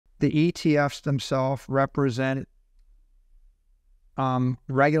the ETFs themselves represent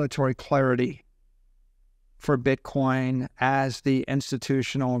regulatory clarity for Bitcoin as the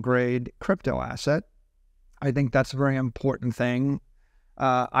institutional grade crypto asset. I think that's a very important thing.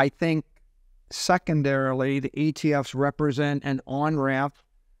 I think secondarily, the ETFs represent an on-ramp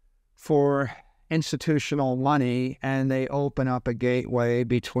for institutional money, and they open up a gateway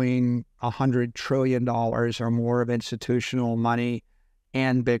between $100 trillion or more of institutional money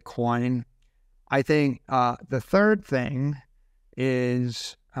and Bitcoin. I think the third thing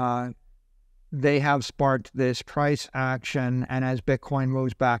is they have sparked this price action, and as Bitcoin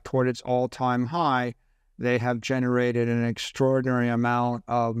moves back toward its all-time high, they have generated an extraordinary amount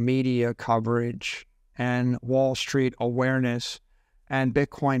of media coverage and Wall Street awareness, and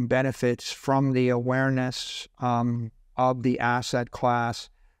Bitcoin benefits from the awareness of the asset class,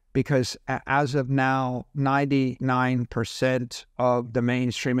 because as of now, 99% of the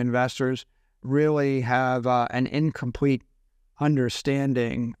mainstream investors really have an incomplete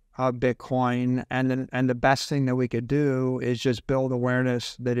understanding of Bitcoin, and the best thing that we could do is just build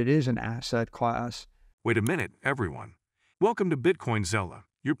awareness that it is an asset class. Wait a minute, everyone. Welcome to Bitcoinzilla,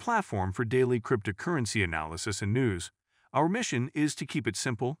 your platform for daily cryptocurrency analysis and news. Our mission is to keep it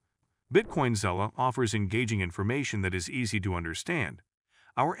simple. Bitcoinzilla offers engaging information that is easy to understand.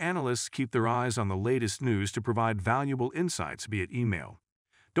 Our analysts keep their eyes on the latest news to provide valuable insights via email.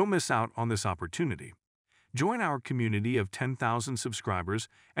 Don't miss out on this opportunity. Join our community of 10,000 subscribers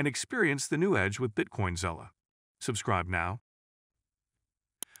and experience the new edge with Bitcoinzilla. Subscribe now.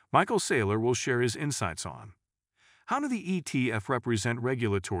 Michael Saylor will share his insights on how do the ETF represent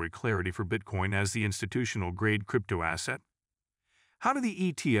regulatory clarity for Bitcoin as the institutional-grade crypto asset? How did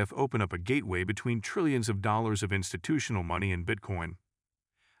the ETF open up a gateway between trillions of dollars of institutional money and Bitcoin?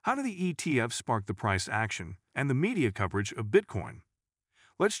 How did the ETF spark the price action and the media coverage of Bitcoin?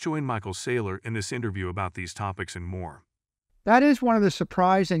 Let's join Michael Saylor in this interview about these topics and more. That is one of the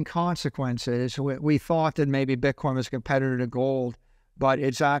surprising consequences. We thought that maybe Bitcoin was a competitor to gold, but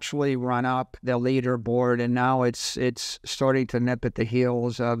it's actually run up the leaderboard, and now it's starting to nip at the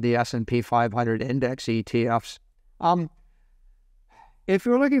heels of the S&P 500 index ETFs. If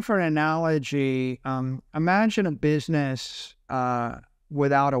you're looking for an analogy, imagine a business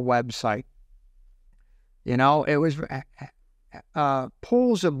without a website. You know, it was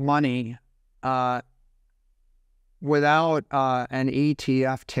pools of money without an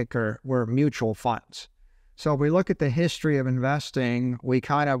ETF ticker were mutual funds. So if we look at the history of investing, we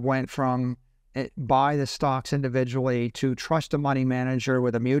kind of went from buy the stocks individually to trust a money manager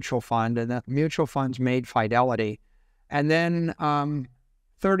with a mutual fund, and the mutual funds made Fidelity. And then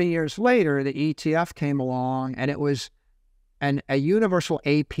 30 years later, the ETF came along, and it was a universal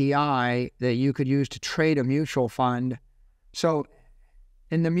API that you could use to trade a mutual fund. So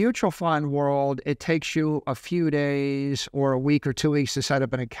in the mutual fund world, it takes you a few days or a week or 2 weeks to set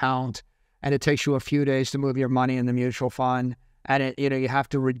up an account, and it takes you a few days to move your money in the mutual fund. And you have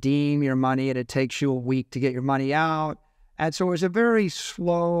to redeem your money, and it takes you a week to get your money out. And so it was a very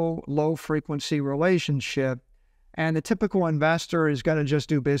slow, low-frequency relationship. And the typical investor is going to just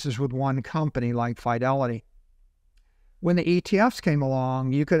do business with one company like Fidelity. When the ETFs came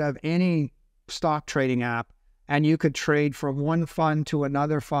along, you could have any stock trading app, and you could trade from one fund to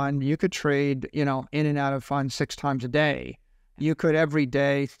another fund. You could trade, in and out of funds 6 times a day. You could every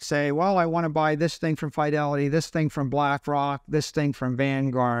day say, well, I want to buy this thing from Fidelity, this thing from BlackRock, this thing from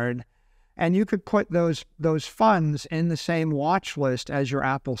Vanguard. And you could put those funds in the same watch list as your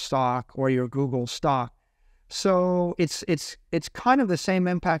Apple stock or your Google stock. So it's kind of the same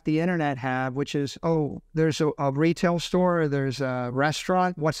impact the internet had, which is, there's a retail store, there's a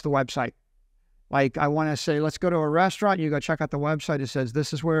restaurant, what's the website? Like, I want to say, let's go to a restaurant. You go check out the website. It says,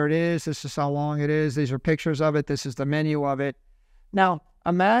 this is where it is. This is how long it is. These are pictures of it. This is the menu of it. Now,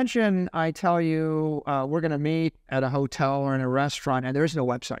 imagine I tell you we're going to meet at a hotel or in a restaurant, and there's no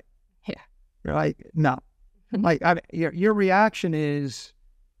website. Yeah. You're like, no. Like, your reaction is,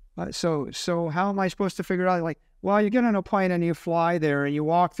 so how am I supposed to figure out? Like, well, you get on a plane and you fly there, and you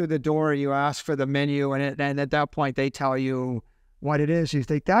walk through the door, you ask for the menu, and at that point they tell you what it is. You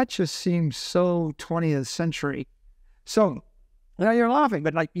think, that just seems so 20th century. So now you're laughing,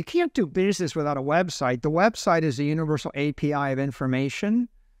 but like, you can't do business without a website. The website is the universal API of information.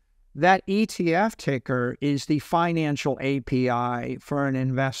 That ETF ticker is the financial API for an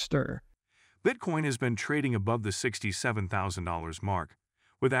investor. Bitcoin has been trading above the $67,000 mark,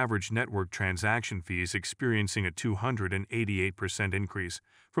 with average network transaction fees experiencing a 288% increase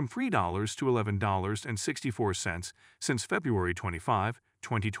from $3 to $11.64 since February 25,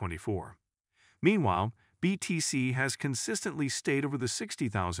 2024. Meanwhile, BTC has consistently stayed over the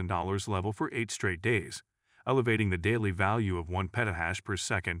 $60,000 level for 8 straight days, elevating the daily value of 1 petahash per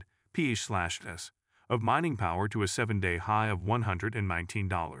second (PH/s) of mining power to a 7-day high of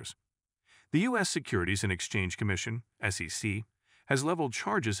 $119. The U.S. Securities and Exchange Commission (SEC) has leveled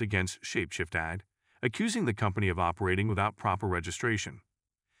charges against Shapeshift Ag, accusing the company of operating without proper registration.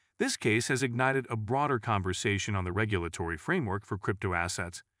 This case has ignited a broader conversation on the regulatory framework for crypto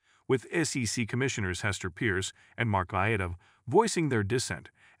assets, with SEC Commissioners Hester Pierce and Mark Vaidov voicing their dissent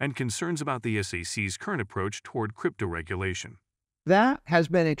and concerns about the SEC's current approach toward crypto regulation. That has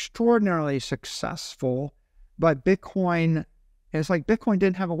been extraordinarily successful, but Bitcoin, it's like Bitcoin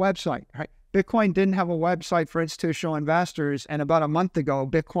didn't have a website, right? Bitcoin didn't have a website for institutional investors, and about a month ago,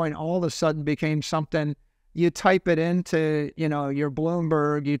 Bitcoin all of a sudden became something. You type it into, your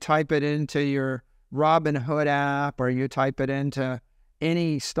Bloomberg, you type it into your Robinhood app, or you type it into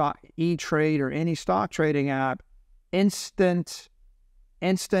any stock, E-Trade or any stock trading app, instant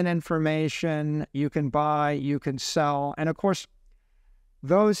information. You can buy, you can sell. And of course,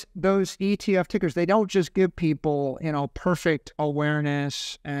 those ETF tickers, they don't just give people, perfect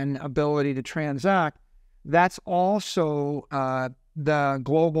awareness and ability to transact. That's also the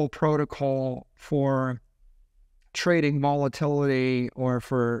global protocol for trading volatility or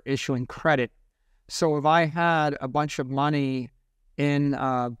for issuing credit. So if I had a bunch of money in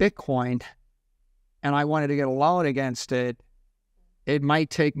Bitcoin and I wanted to get a loan against it, it might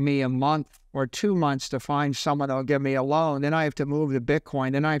take me a month or 2 months to find someone that'll give me a loan. Then I have to move to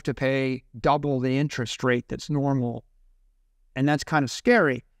Bitcoin. Then I have to pay double the interest rate that's normal. And that's kind of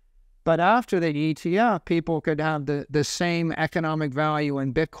scary. But after the ETF, people could have the same economic value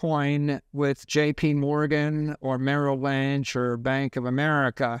in Bitcoin with JP Morgan or Merrill Lynch or Bank of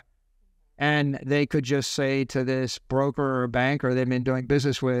America. And they could just say to this broker or banker they've been doing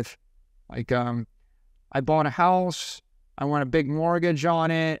business with, like, I bought a house, I want a big mortgage on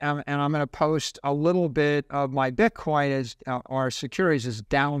it, and I'm going to post a little bit of my Bitcoin as or securities as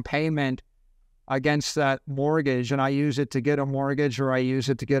down payment against that mortgage, and I use it to get a mortgage, or I use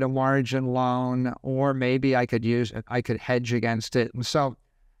it to get a margin loan, or maybe I could hedge against it. And so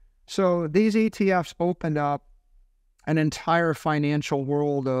these ETFs opened up an entire financial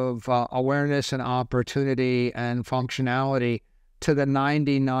world of awareness and opportunity and functionality to the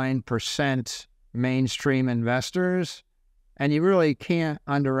 99% mainstream investors. And you really can't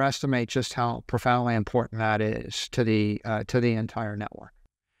underestimate just how profoundly important that is to the entire network.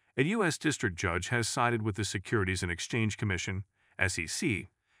 A U.S. district judge has sided with the Securities and Exchange Commission, SEC,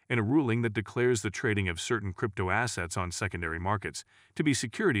 in a ruling that declares the trading of certain crypto assets on secondary markets to be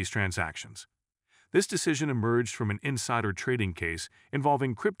securities transactions. This decision emerged from an insider trading case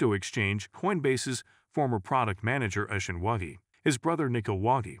involving crypto exchange Coinbase's former product manager Ushin Wagi, his brother Nikhil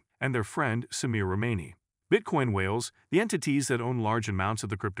Wagi, and their friend Samir Ramani. Bitcoin whales, the entities that own large amounts of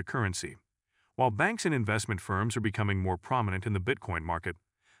the cryptocurrency. While banks and investment firms are becoming more prominent in the Bitcoin market,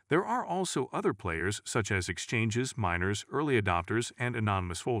 there are also other players such as exchanges, miners, early adopters, and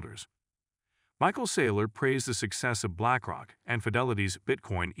anonymous holders. Michael Saylor praised the success of BlackRock and Fidelity's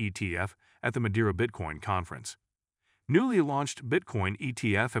Bitcoin ETF at the Madeira Bitcoin Conference. Newly launched Bitcoin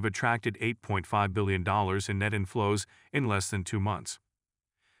ETF have attracted $8.5 billion in net inflows in less than 2 months.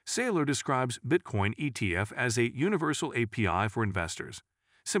 Saylor describes Bitcoin ETF as a universal API for investors,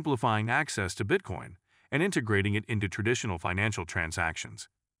 simplifying access to Bitcoin and integrating it into traditional financial transactions.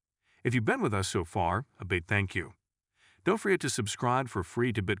 If you've been with us so far, a big thank you. Don't forget to subscribe for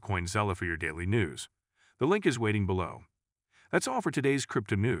free to BitcoinZella for your daily news. The link is waiting below. That's all for today's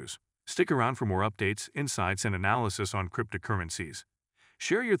crypto news. Stick around for more updates, insights, and analysis on cryptocurrencies.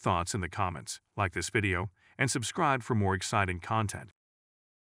 Share your thoughts in the comments, like this video, and subscribe for more exciting content.